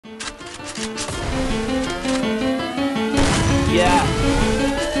Yeah,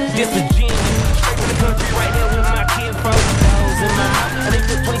 this the gym. Straight from the country right there with my kid froze. In my mouth, and they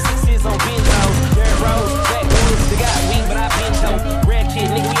put 26s on benzos. Dirt roads, backwoods, they got weed, but I been told. Rare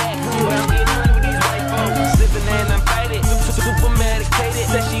kid, nigga, we act cool, but I'm getting money with these white folks. Sippin' and I'm faded, super medicated.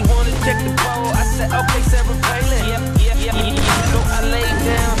 Said she wanna check the bowl. I said, okay, Sarah Palin. Yeah. So I lay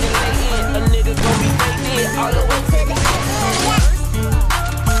down and lay in. A nigga gon' be faded all the way to the way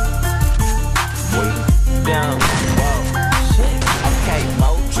down. Whoa, shit. Okay,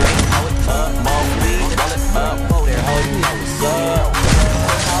 more drink, hold it up, more weed, roll it up, hold there, hold you know what's up.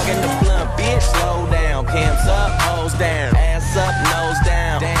 Hog in the blunt, bitch, slow down. Cams up, hoes down, ass up, nose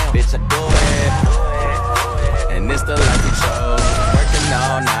down. Damn, bitch, I do it. And it's the life we chose. Working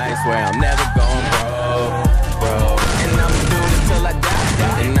all night, swear I'm never going bro. And I'ma do this till I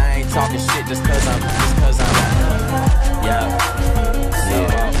die. And I ain't talking shit just cause I'm yeah.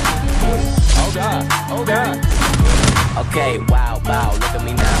 Oh God. Okay, wow, look at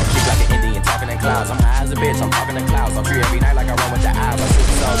me now. She's like an Indian talking in clouds. I'm high as a bitch, I'm talking in clouds. I'm free every night like I run with the eyes. I shoot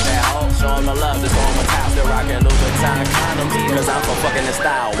so bad, oh, show them the love, just going with time. Still rockin' Louboutin economy, cause I'm so fucking in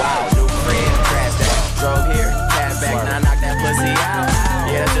style. Wow, new friend, crash that. Drove here, cat back, now I knock that pussy out.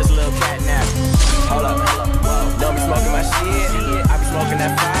 Yeah, that's just a little cat nap. Hold up, whoa. Don't be smoking my shit, I be smoking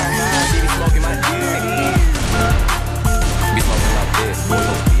that fire. She be smoking my dick. Be smoking like this,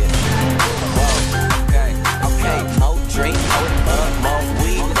 okay, more drink, hold it up, more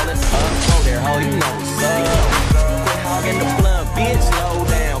weed, roll it up, hold there, hold you know what's up. Quit hogging the blunt, bitch, slow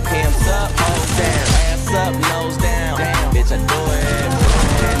down. Cams up, hoes down, ass up, nose down. Bitch, I do it.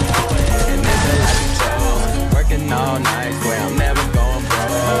 And this the life we chose. Working all night, where I'm never going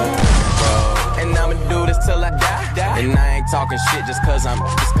broke. And I'ma do this till I die. And I ain't talking shit just cause I'm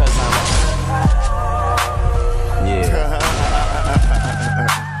yeah.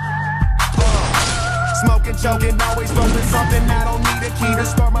 Smoking, choking, always rolling something. I don't need a key to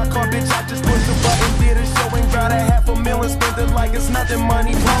start my car, bitch. I just push a button, did a show and got $500,000 spent it like it's nothing.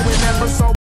 Money flowing, never so.